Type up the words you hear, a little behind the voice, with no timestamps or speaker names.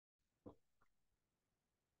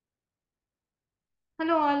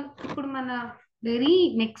Hello all. ఇప్పుడు మన very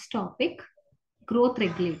next topic growth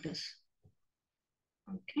regulators.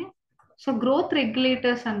 Okay, so growth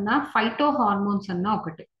regulators అన్న phyto hormones అన్న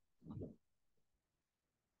ఒకటి.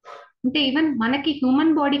 అంటే ఈవెన్ మనకి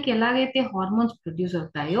హ్యూమన్ బాడీకి ఎలాగైతే హార్మోన్స్ ప్రొడ్యూస్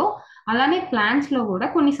అవుతాయో అలానే ప్లాంట్స్ లో కూడా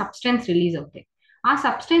కొన్ని సబ్స్టెన్స్ రిలీజ్ అవుతాయి. ఆ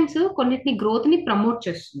సబ్స్టెన్స్ కొన్నిటిని గ్రోత్ ని ప్రమోట్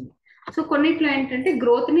చేస్తుంది. సో కొన్నిట్లో ఏంటంటే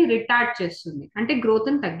గ్రోత్ ని రిటార్డ్ చేస్తుంది, అంటే గ్రోత్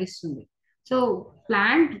ని తగ్గిస్తుంది. So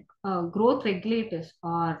plant growth regulators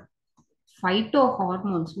are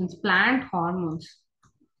ఫైటోహార్మోన్స్ means plant hormones.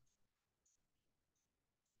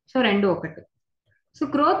 So రెండు ఒకటి. So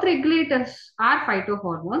growth regulators are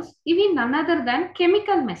ఫైటోహార్మోన్స్. ఇవి none other than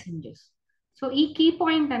chemical messengers. So ఈ కీ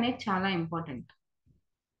పాయింట్ అనేది చాలా important.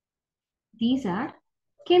 These are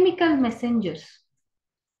chemical messengers.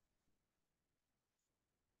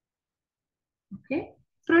 Okay,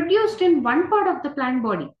 produced in one part of the plant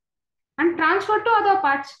body and transfer to other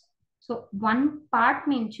parts. So one part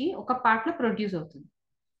నుంచి ఒక part లో produce అవుతుంది,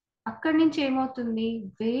 అక్కడి నుంచి ఏమవుతుంది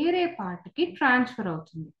వేరే పార్ట్ కి ట్రాన్స్ఫర్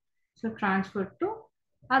అవుతుంది. So transfer to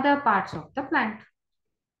other parts of the plant.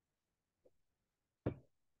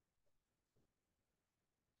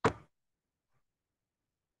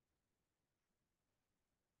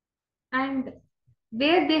 And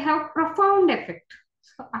where they have profound effect.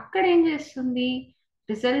 So akkada em chestundi,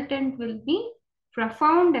 resultant will be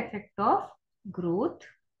profound effect of growth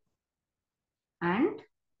and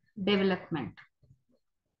development.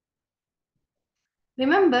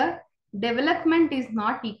 Remember, development is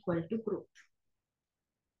not equal to growth.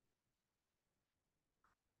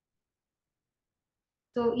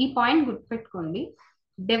 So ఈ point గుర్తుపెట్టుకోండి.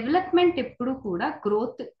 Development ఎప్పుడు కూడా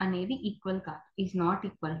growth అనేది equal కాదు, is not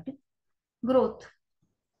equal to growth.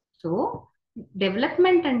 So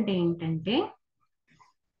development అంటే ఏంటంటే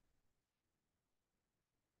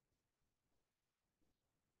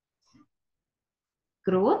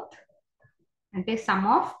growth అంటే some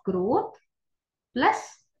of growth plus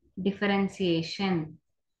differentiation.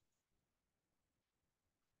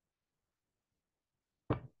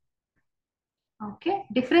 Okay,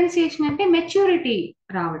 differentiation అంటే మెచ్యూరిటీ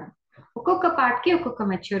రావడం, ఒక్కొక్క పార్ట్ కి ఒక్కొక్క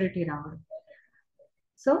మెచ్యూరిటీ రావడం.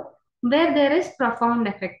 So where there is profound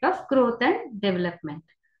effect of growth and development.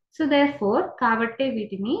 So there four కాబట్టి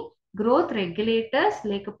వీటిని గ్రోత్ రెగ్యులేటర్స్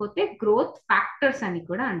లేకపోతే గ్రోత్ ఫ్యాక్టర్స్ అని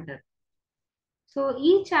కూడా అంటారు. సో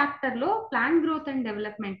ఈ చాప్టర్ లో ప్లాంట్ గ్రోత్ అండ్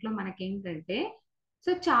డెవలప్మెంట్ లో మనకేంటంటే,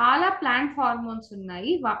 సో చాలా ప్లాంట్ హార్మోన్స్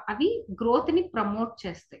ఉన్నాయి, అవి గ్రోత్ ని ప్రమోట్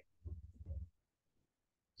చేస్తాయి.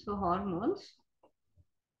 So hormones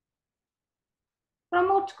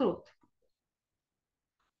promotes growth.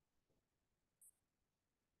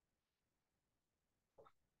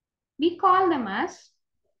 We call them as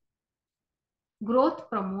growth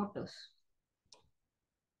promoters.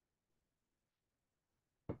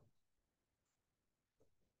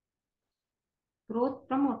 Growth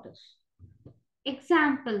promoters.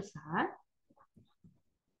 Examples are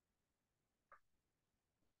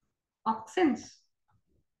auxins,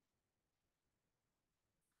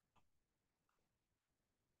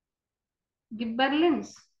 gibberellins,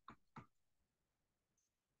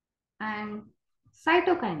 and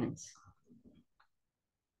cytokinins.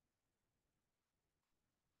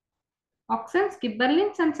 Auxins,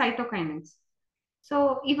 gibberellins, and cytokinins. So,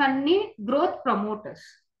 ivanni growth promoters.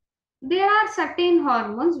 There are certain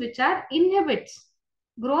hormones which are inhibits,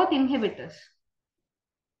 growth inhibitors.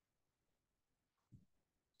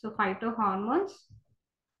 So, phytohormones,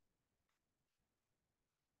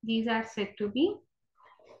 these are said to be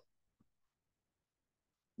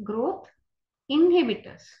growth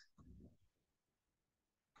inhibitors.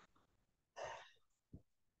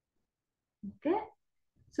 Okay,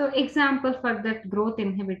 so example for that growth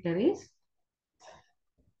inhibitor is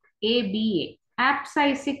ABA,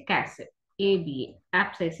 abscisic acid. ABA,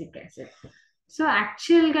 abscisic acid. So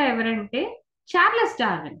actual ga evarante Charles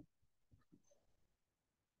Darwin.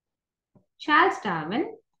 Charles Darwin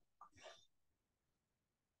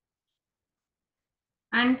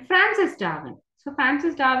and Francis Darwin. So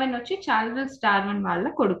Francis Darwin వచ్చి Charles Darwin వాళ్ళ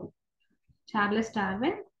కొడుకు. Charles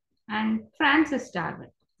Darwin and Francis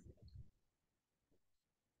Darwin.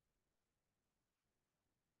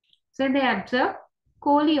 So they observed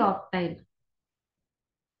coleoptile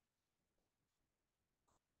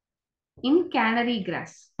in canary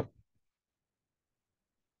grass.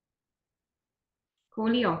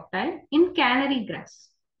 Coleoptile in canary grass.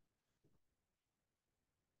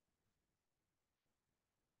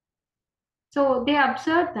 So they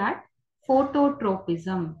observed that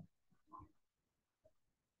phototropism.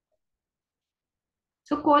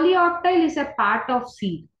 So coleoptile is a part of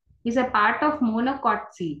seed, is a part of monocot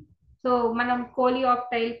seed. So manam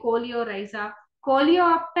coleoptile, coleorhiza,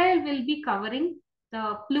 coleoptile will be covering the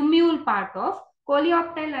ప్లూమ్యూల్ part of.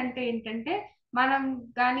 Coleoptile అంటే ఏంటంటే, మనం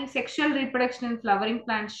కానీ sexual reproduction and flowering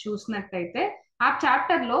plants చూసినట్టయితే ఆ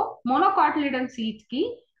chapter లో మోనోకాటిలిడన్ seeds కి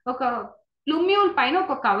ఒక ప్లూమ్యూల్ పైన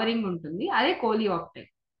ఒక కవరింగ్ ఉంటుంది, అదే కోలియోప్టైల్.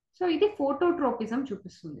 సో ఇది ఫోటోట్రోపిజం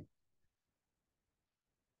చూపిస్తుంది,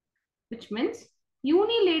 which means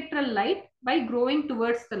unilateral light by growing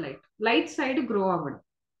towards the light. Light side grow avadu.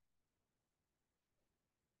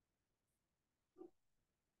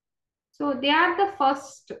 So they are the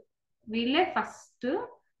first, వీళ్ళే first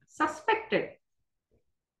suspected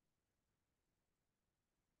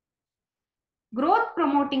growth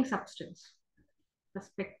promoting substance.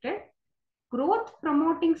 Suspected growth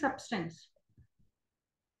promoting substance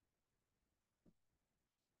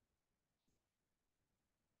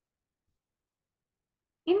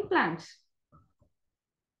in plants.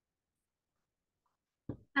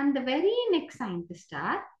 And the very next scientists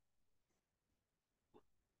are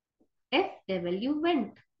F.W.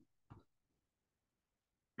 Went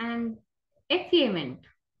and F.A. Went.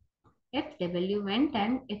 F.W. Went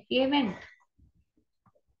and F.A. Went.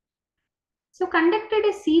 So conducted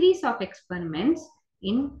a series of experiments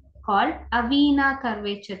in called Avena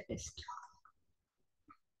curvature test.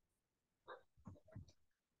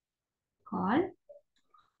 Called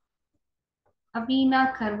Avena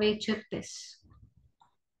curvature test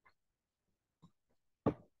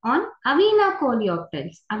on Avena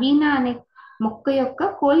coleoptiles. Avena అనే మొక్క యొక్క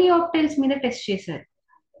coleoptiles మీద test చేశారు.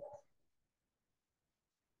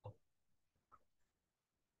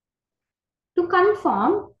 To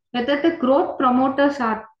confirm whether the growth promoters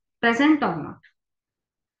are present or not.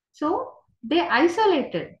 So they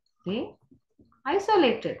isolated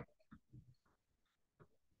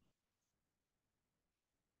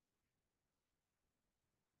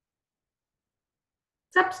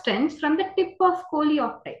substance from the tip of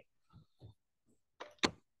coleoptile.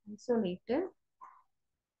 Isolated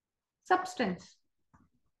substance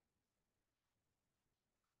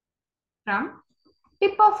from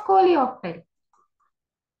tip of coleoptile.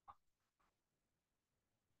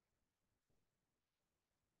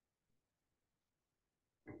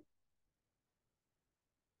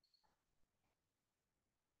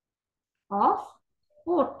 Of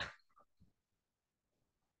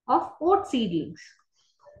oat seedlings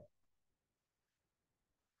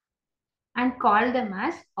and called them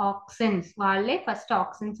as auxins. వాళ్ళే first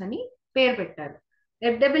auxins అని పేరు పెట్టారు.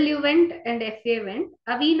 FW Went and FA Went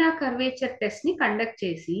Aviva curvature test ని conduct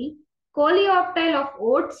చేసి coleoptile of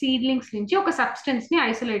vote seedlings నుంచి ఒక substance ని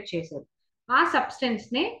isolate చేశారు. ఆ సబ్స్టెన్స్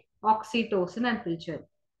నే ఆక్సిటోసిన్ అని పిలిచారు.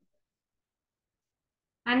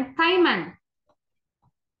 అండ్ థైమాన్.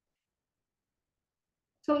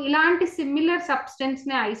 సో ఇలాంటి సిమిలర్ సబ్స్టెన్స్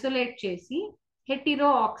ని ఐసోలేట్ చేసి హెటిరో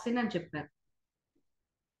ఆక్సిన్ అని చెప్పారు.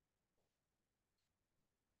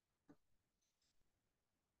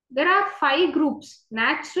 There are 5 groups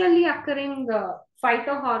naturally occurring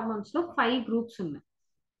phytohormones లో 5 groups ఉన్నాయి.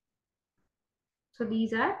 So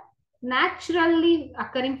these are naturally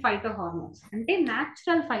occurring phytohormones, అంటే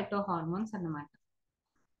natural phytohormones అన్నమాట.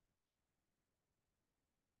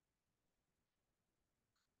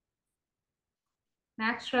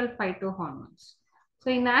 Natural phytohormones. So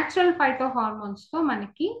ఈ natural phytohormones లో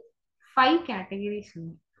మనకి 5 categories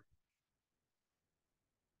ఉన్నాయి.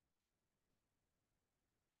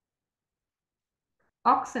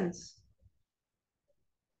 Auxins,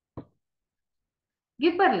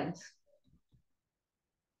 gibberellins,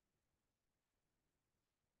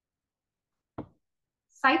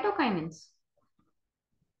 cytokinins,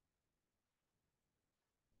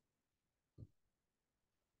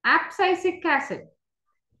 abscisic acid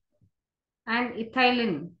and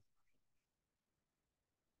ethylene.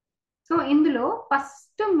 So ఇందులో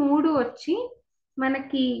ఫస్ట్ 3 వచ్చి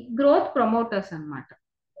మనకి గ్రోత్ ప్రమోటర్స్ అన్నమాట.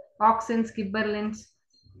 Auxins, gibberellins,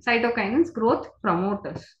 cytokinins growth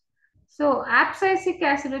promoters. So abscisic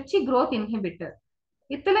acid వచ్చి గ్రోత్ ఇన్హిబిటర్.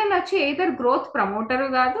 ఇథిలిన్ వచ్చి ఎయిదర్ గ్రోత్ ప్రమోటర్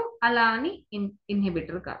కాదు, అలా అని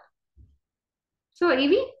ఇన్హిబిటర్ కాదు. సో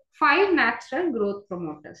ఇవి 5 న్యాచురల్ గ్రోత్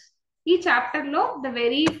ప్రమోటర్స్. ఈ చాప్టర్ లో the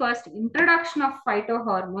very first introduction of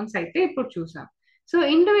ఫైటోహార్మోన్స్ అయితే ఇప్పుడు చూసాం. సో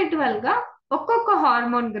ఇండివిజువల్ గా ఒక్కొక్క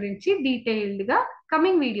హార్మోన్ గురించి డీటెయిల్డ్ గా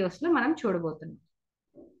కమింగ్ వీడియోస్ లో మనం చూడబోతున్నాం.